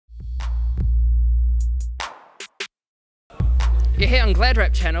You're here on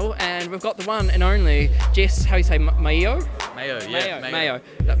GladrapChannel, and we've got the one and only Jesse, how you say, Maio? Mayo, yeah. Mayo.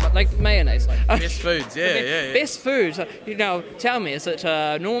 Like mayonnaise. Best foods, yeah. Best food. So, you know, tell me, is it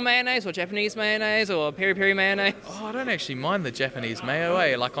normal mayonnaise or Japanese mayonnaise or peri-peri mayonnaise? Oh, I don't actually mind the Japanese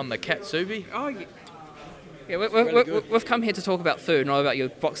mayo, like on the katsubi. Oh, yeah. Yeah, we've come here to talk about food, not about your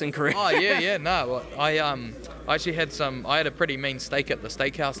boxing career. Oh, yeah, no. Well, I actually had a pretty mean steak at the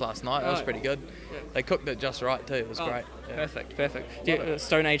steakhouse last night. It was pretty good. They cooked it just right too. It was great. Yeah. Perfect. Do you,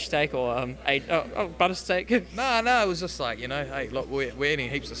 Stone Age steak or butter steak? No, it was just like, you know, hey, look, we're eating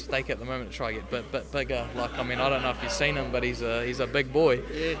heaps of steak at the moment to try to get bit bigger. Like, I mean, I don't know if you've seen him, but he's a big boy.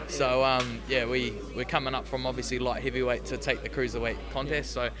 Yeah. So we're coming up from obviously light heavyweight to take the cruiserweight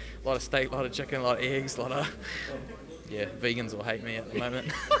contest. So a lot of steak, a lot of chicken, a lot of eggs, a lot of vegans will hate me at the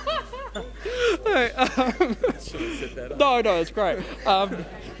moment. No, it's great.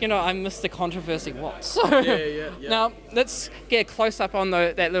 You know, I missed the controversy once. So Yeah. now let's get close up on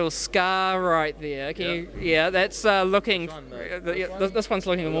that little scar right there. That's looking. This one's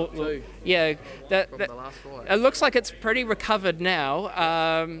looking more. Yeah, From the last fight. it looks like it's pretty recovered now.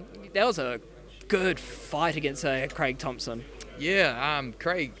 That was a good fight against Craig Thompson. Yeah,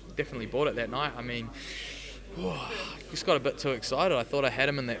 Craig definitely bought it that night. I mean, just got a bit too excited. I thought I had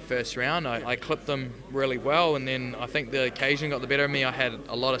him in that first round. I clipped him really well, and then I think the occasion got the better of me. I had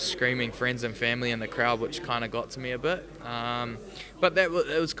a lot of screaming friends and family in the crowd, which kind of got to me a bit. But it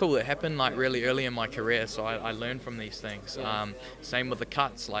was cool. It happened like really early in my career, so I learned from these things. Same with the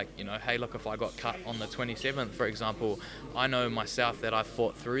cuts. Like, you know, hey, look, if I got cut on the 27th, for example, I know myself that I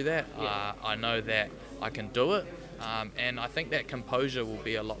fought through that. I know that I can do it, and I think that composure will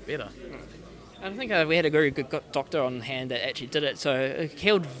be a lot better. I think we had a very good doctor on hand that actually did it, so it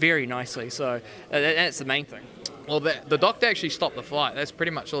healed very nicely, so that's the main thing. Well, the doctor actually stopped the fight. That's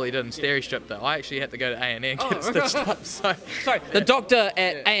pretty much all he did, and steri stripped it. I actually had to go to A&E and get it stitched up. So, sorry, the doctor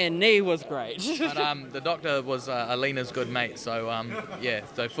at A&E was great. But the doctor was Alina's good mate, so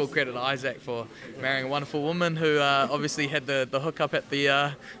so full credit to Isaac for marrying a wonderful woman who obviously had the hookup at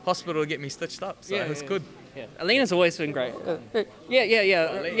the hospital to get me stitched up, so it was good. Yeah, Alina's always been great.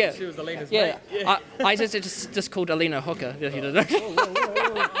 Yeah. She was Alina's mate. Yeah. I just called Alina Hooker, if you didn't know.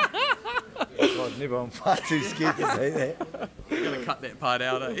 God, never, I'm far too scared to say that. You're going to cut that part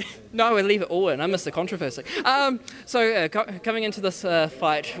out, eh? No, we'll leave it all in. I missed the controversy. Coming into this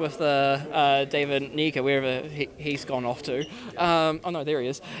fight with David Nyika, wherever he's gone off to. Oh no, there he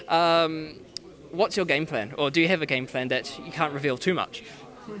is. What's your game plan? Or do you have a game plan that you can't reveal too much?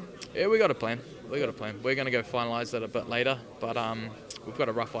 Yeah, we got a plan. We're going to go finalise that a bit later, but we've got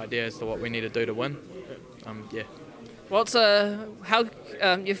a rough idea as to what we need to do to win. What's how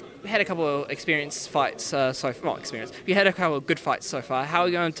you've had a couple of experience fights You had a couple of good fights so far. How are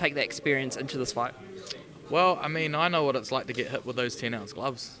you going to take that experience into this fight? Well, I mean, I know what it's like to get hit with those 10-ounce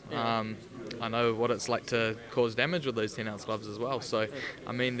gloves. I know what it's like to cause damage with those 10-ounce gloves as well. So,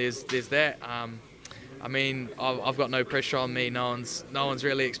 I mean, there's that. I mean, I've got no pressure on me. No one's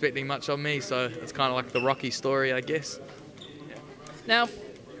really expecting much of me. So it's kind of like the Rocky story, I guess. Now,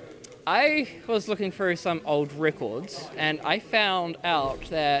 I was looking through some old records, and I found out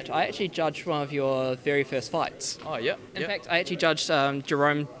that I actually judged one of your very first fights. Oh, yeah. In fact, I actually judged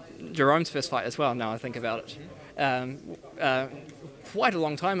Jerome's first fight as well, now I think about it. Quite a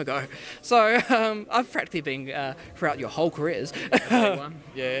long time ago. So I've practically been throughout your whole careers. Day one?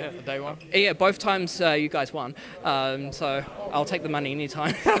 Yeah, day one? Yeah, both times you guys won. So I'll take the money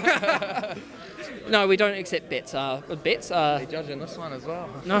anytime. No, we don't accept bets. Bets are... Are you judging this one as well?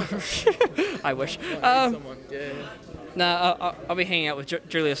 No, I wish. No, I'll be hanging out with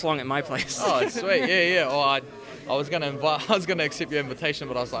Julius Long at my place. Oh, sweet. Yeah. Oh, I was gonna accept your invitation,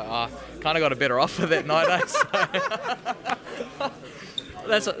 but I was like, kind of got a better offer that night,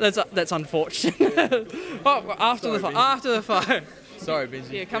 That's unfortunate. Oh, after the fight. Sorry,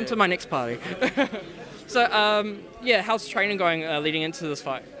 Benji. Yeah, come to my next party. So, how's training going leading into this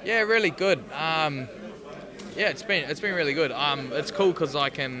fight? Yeah, really good. It's been really good. It's cool because I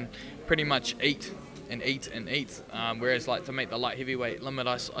can pretty much eat. Whereas, like, to make the light heavyweight limit,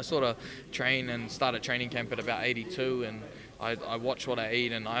 I sort of train and start a training camp at about 82, and I watch what I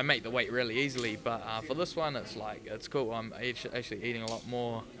eat and I make the weight really easily. But for this one, it's cool. I'm actually eating a lot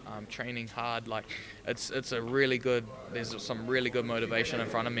more, training hard. Like, it's a really good. There's some really good motivation in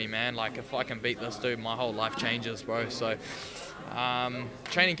front of me, man. Like, if I can beat this dude, my whole life changes, bro. So.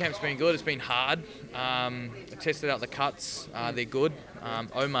 Training camp's been good. It's been hard. I tested out the cuts. They're good.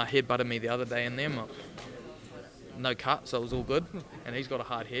 Omar headbutted me the other day in them. no cut, so it was all good. And he's got a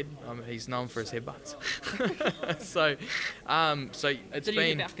hard head. He's known for his headbutts. so it's Did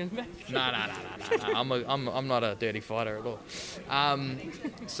been. You get back? No. I'm not a dirty fighter at all.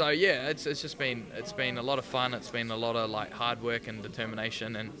 So yeah, it's been a lot of fun. It's been a lot of like hard work and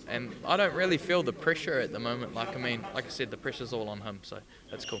determination, and I don't really feel the pressure at the moment. Like I said, the pressure's all on him, so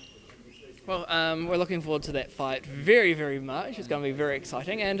that's cool. Well, we're looking forward to that fight very, very much. It's going to be very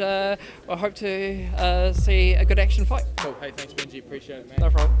exciting, and I hope to see a good action fight. Cool. Hey, thanks, Benji. Appreciate it, man. No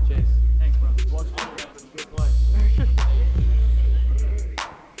problem. Cheers. Thanks, bro.